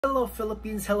Hello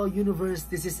Philippines, hello universe,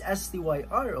 this is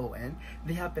Styron,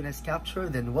 the happiness capture,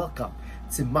 then welcome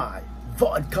to my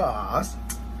podcast.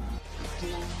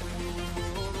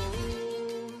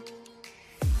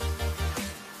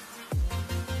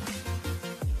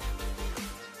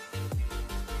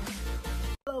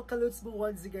 Hello Kalutsbo,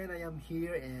 once again I am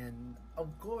here and of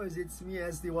course it's me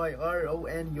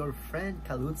Styron, your friend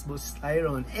Kalutsbo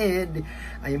Styron, and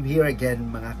I am here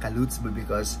again mga Kalutsbo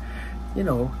because you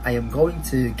know, I am going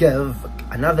to give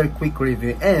another quick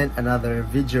review and another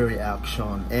video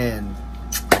reaction, and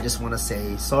I just want to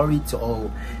say sorry to all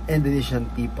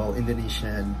Indonesian people,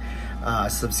 Indonesian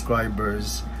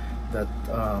subscribers that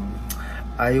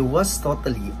I was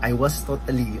totally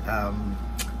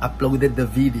uploaded the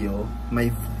video,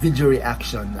 my video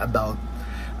reaction about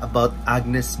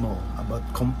Agnes Mo, about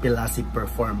compilasi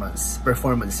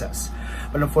performances.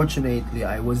 But unfortunately,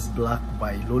 I was blocked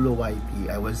by Lolo YT.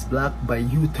 I was blocked by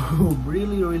YouTube.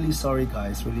 Really sorry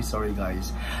guys. Really sorry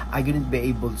guys. I couldn't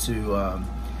be able to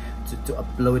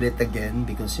upload it again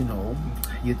because you know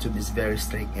YouTube is very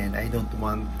strict and I don't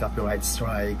want copyright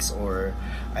strikes, or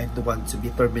I don't want to be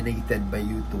terminated by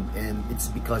YouTube, and it's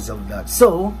because of that.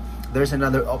 So there's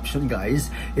another option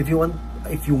guys. If you want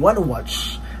to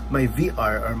watch my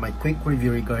VR or my quick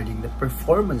review regarding the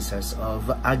performances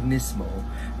of Agnes Mo,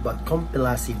 but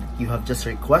compilasi that you have just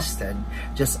requested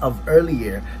just of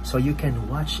earlier, so you can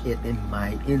watch it in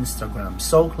my Instagram.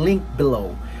 So link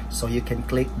below, so you can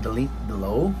click the link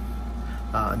below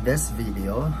on this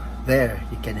video. There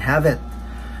you can have it.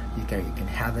 You can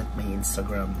have it, my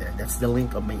Instagram there. That's the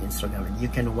link of my Instagram, and you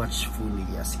can watch fully.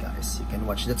 Yes guys, you can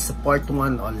watch. That's the part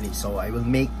 1 only, so I will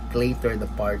make later the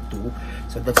part 2.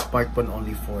 So that's part 1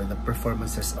 only for the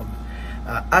performances of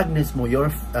Agnes Mo,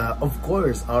 your of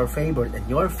course our favorite and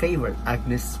your favorite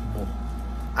Agnes Mo.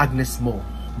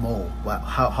 Wow,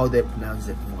 how do I pronounce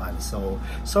it? So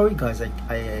sorry guys,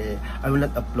 I will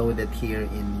not upload it here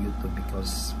in YouTube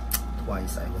because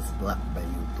twice I was blocked by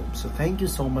YouTube. So thank you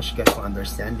so much guys for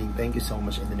understanding. Thank you so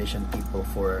much Indonesian people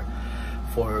for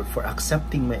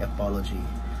accepting my apology.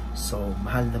 So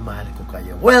mahal na mahal ko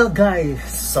kayo. Well guys,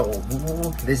 so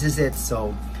this is it.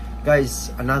 So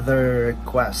guys, another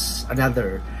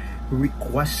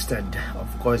requested, of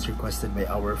course requested by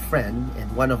our friend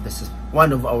and one of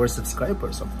our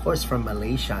subscribers, of course from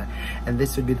Malaysia, and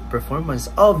this would be the performance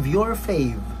of our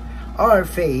fave,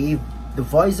 the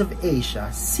voice of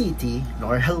Asia, Siti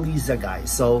Nurhaliza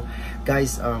guys. So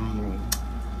guys,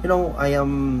 you know, I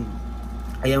am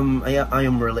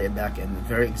really back and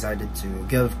very excited to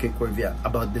give quick review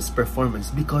about this performance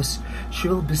because she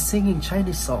will be singing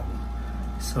Chinese song.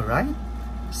 So right,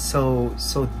 so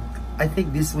I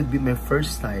think this would be my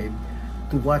first time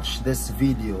to watch this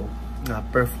video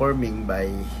performing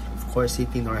by, of course,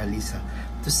 Siti Nurhaliza,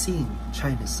 to sing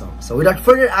Chinese song. So without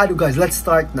further ado guys, let's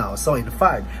start now. So in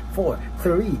 5, 4,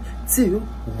 3, 2,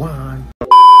 1.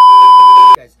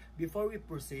 Guys, before we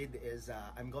proceed is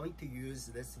I'm going to use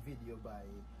this video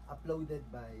uploaded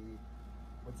by,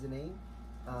 what's the name?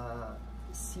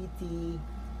 City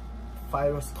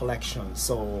Virus Collection.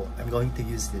 So I'm going to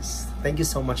use this. Thank you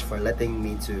so much for letting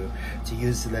me to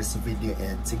use this video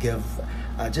and to give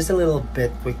just a little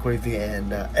bit quick review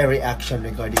and a reaction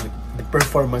regarding the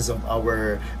performance of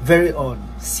our very own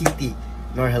Siti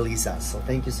Nurhaliza. So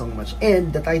thank you so much.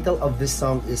 And the title of this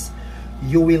song is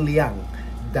Liang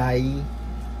Dai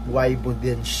Wai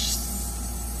Budin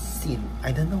Sin.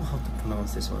 I don't know how to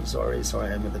pronounce this one. Sorry,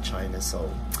 I'm in the China. So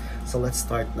let's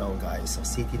start now guys. So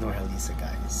Siti Nurhaliza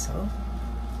guys. So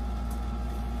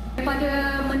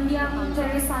pada mendiang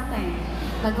Teresa Teng,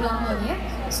 lagu lamanya.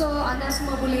 So anda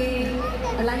semua boleh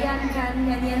layankan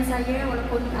nyanyian saya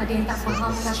walaupun ada yang tak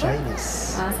faham kata.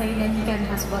 Saya nyanyikan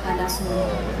khas buat anda semua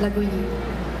lagu ini.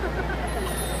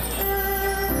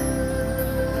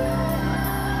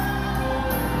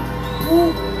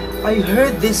 Oh, I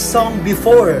heard this song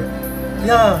before.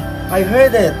 Yeah, I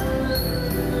heard it,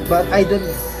 but I don't.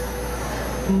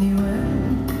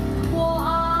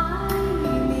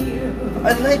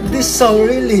 I like this song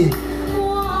really.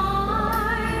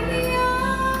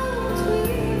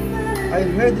 I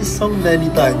heard this song many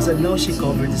times and now she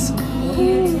covered this song.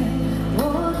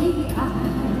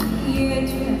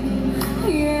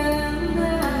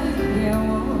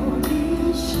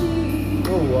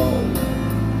 Oh wow.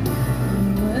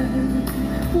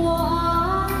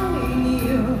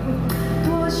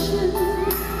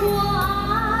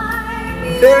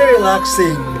 Very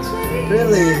relaxing,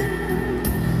 really.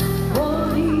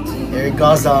 Here it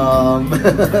goes.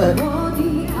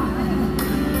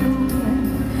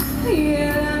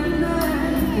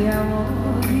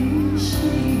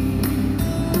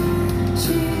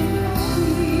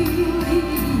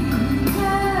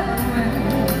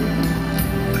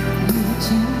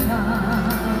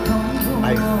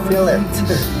 feel it.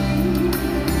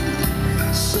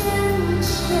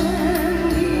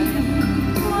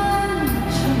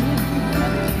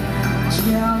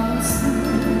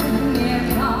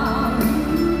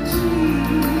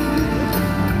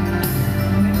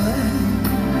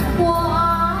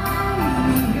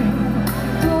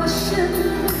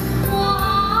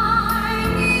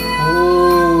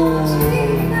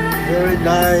 Very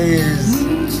nice.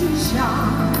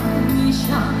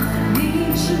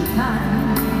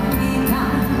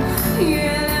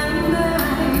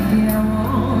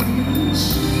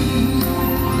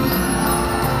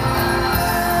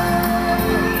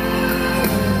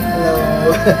 Hello.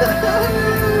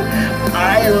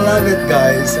 I love it,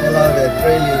 guys. I love it.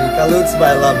 Really. Kalutsbo,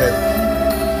 I love it.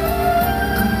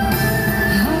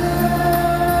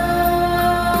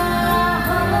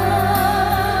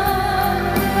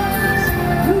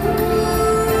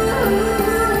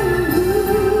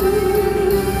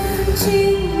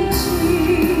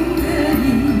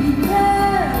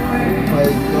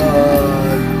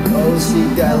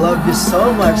 Siti, I love you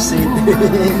so much, Siti.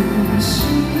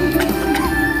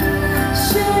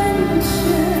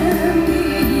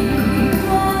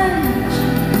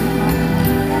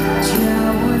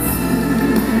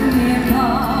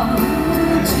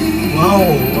 Wow.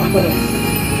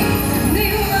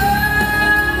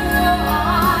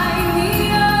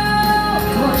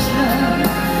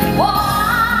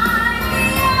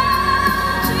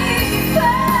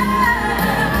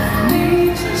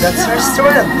 That's her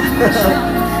strength.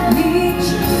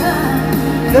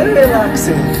 Very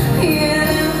relaxing.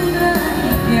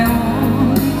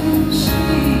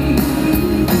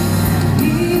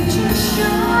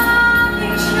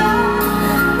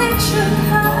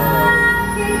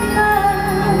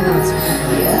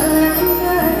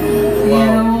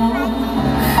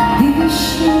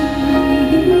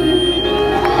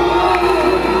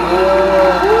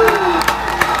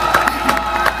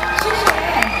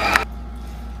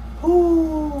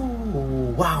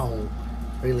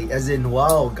 Really, as in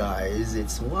wow, guys,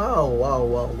 it's wow, wow,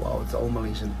 wow, wow. To all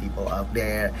Malaysian people out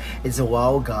there, it's a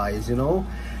wow, guys, you know.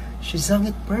 She sang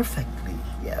it perfectly.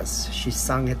 Yes, she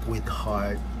sang it with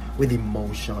heart, with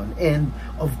emotion, and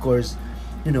of course,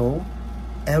 you know,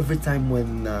 every time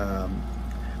when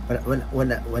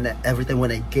every time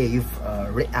when I gave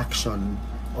reaction,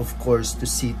 of course, to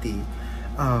Siti,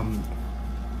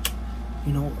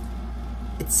 you know,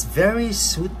 it's very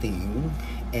soothing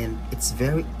and it's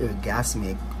very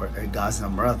orgasmic, or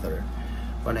orgasm rather,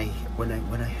 when I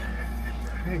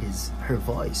heard her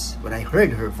voice. When I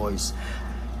heard her voice,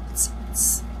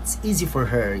 it's easy for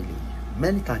her, really.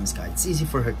 Many times, guys, it's easy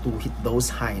for her to hit those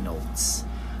high notes.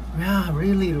 Yeah,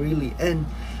 really, really. And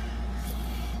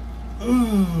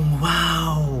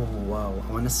wow,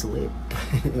 I wanna sleep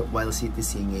while Siti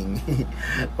singing,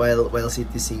 while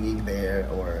Siti singing there,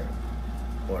 or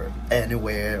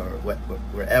anywhere, or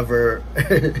wherever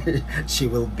she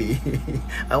will be.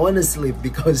 I want to sleep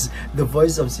because the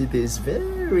voice of Siti is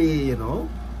very, you know,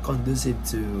 conducive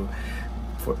to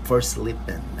for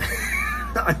sleeping.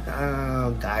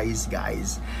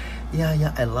 Guys,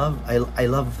 yeah, I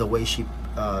love the way she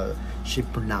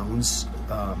pronounce.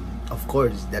 Of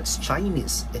course, that's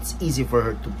Chinese. It's easy for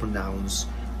her to pronounce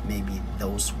maybe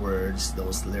those words,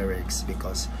 those lyrics,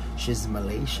 because she's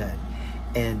Malaysian,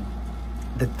 and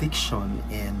the diction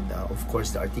and of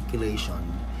course the articulation,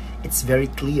 it's very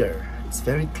clear. It's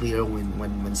very clear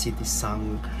when Siti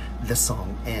sang the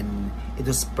song, and it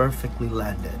was perfectly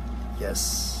landed.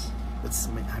 Yes, that's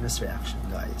my honest reaction,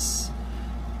 guys.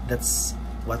 That's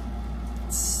what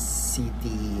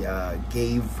Siti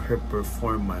gave her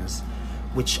performance,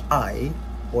 which I,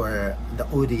 or the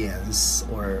audience,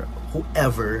 or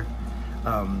whoever,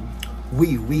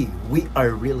 we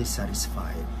are really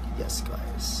satisfied. Yes,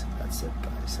 guys. That's it,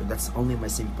 guys. So that's only my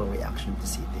simple reaction to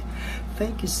Siti.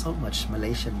 Thank you so much,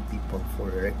 Malaysian people, for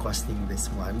requesting this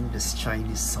one, this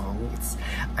Chinese song.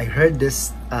 I heard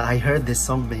this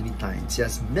song many times.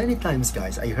 Yes, many times,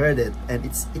 guys. I heard it, and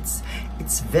it's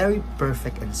very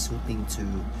perfect and soothing to,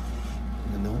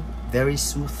 you know, very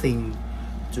soothing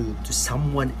to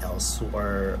someone else who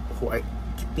are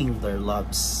keeping their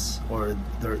loves, or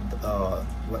their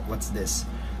what's this,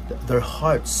 their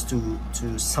hearts to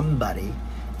somebody,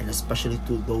 and especially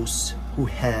to those who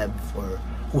have or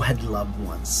who had loved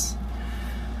ones.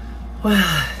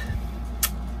 Well,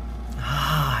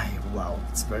 wow,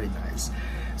 it's very nice.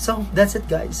 So that's it,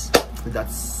 guys.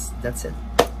 That's it.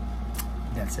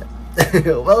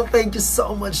 Well, thank you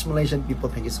so much, Malaysian people.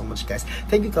 Thank you so much, guys.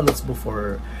 Thank you, Kalutsbo,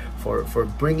 for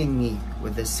bringing me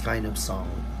with this kind of song.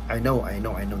 I know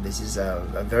this is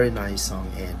a very nice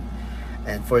song,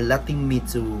 and for letting me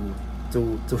to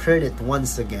to hear it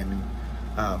once again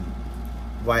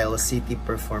while Siti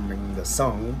performing the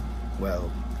song,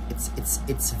 well,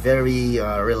 it's very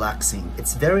relaxing.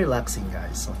 It's very relaxing,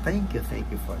 guys. So thank you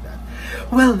for that.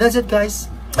 Well, that's it, guys.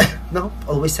 No,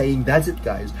 always saying that's it,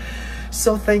 guys.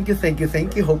 So thank you.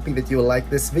 Hoping that you will like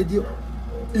this video.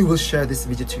 You will share this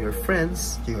video to your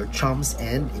friends, to your chums,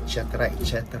 and etc.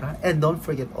 And don't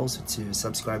forget also to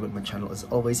subscribe on my channel as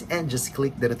always, and just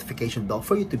click the notification bell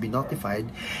for you to be notified.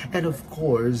 And of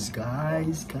course,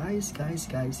 guys,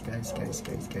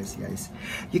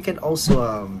 you can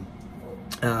also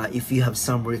if you have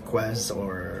some requests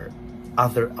or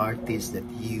other artists that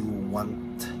you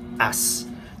want us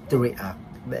to react,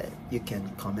 you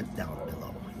can comment down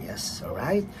below. Yes,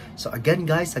 alright. So again,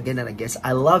 guys, and I guess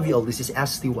I love you all. This is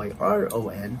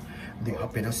STYRON, the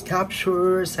Happiness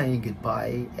Capture, saying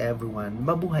goodbye, everyone.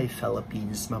 Mabuhay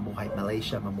Philippines, mabuhay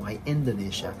Malaysia, mabuhay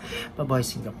Indonesia, mabuhay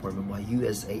Singapore, mabuhay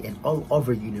USA, and all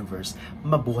over universe.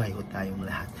 Mabuhay ho tayong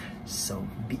lahat. So,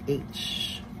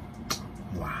 BH.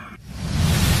 Wow.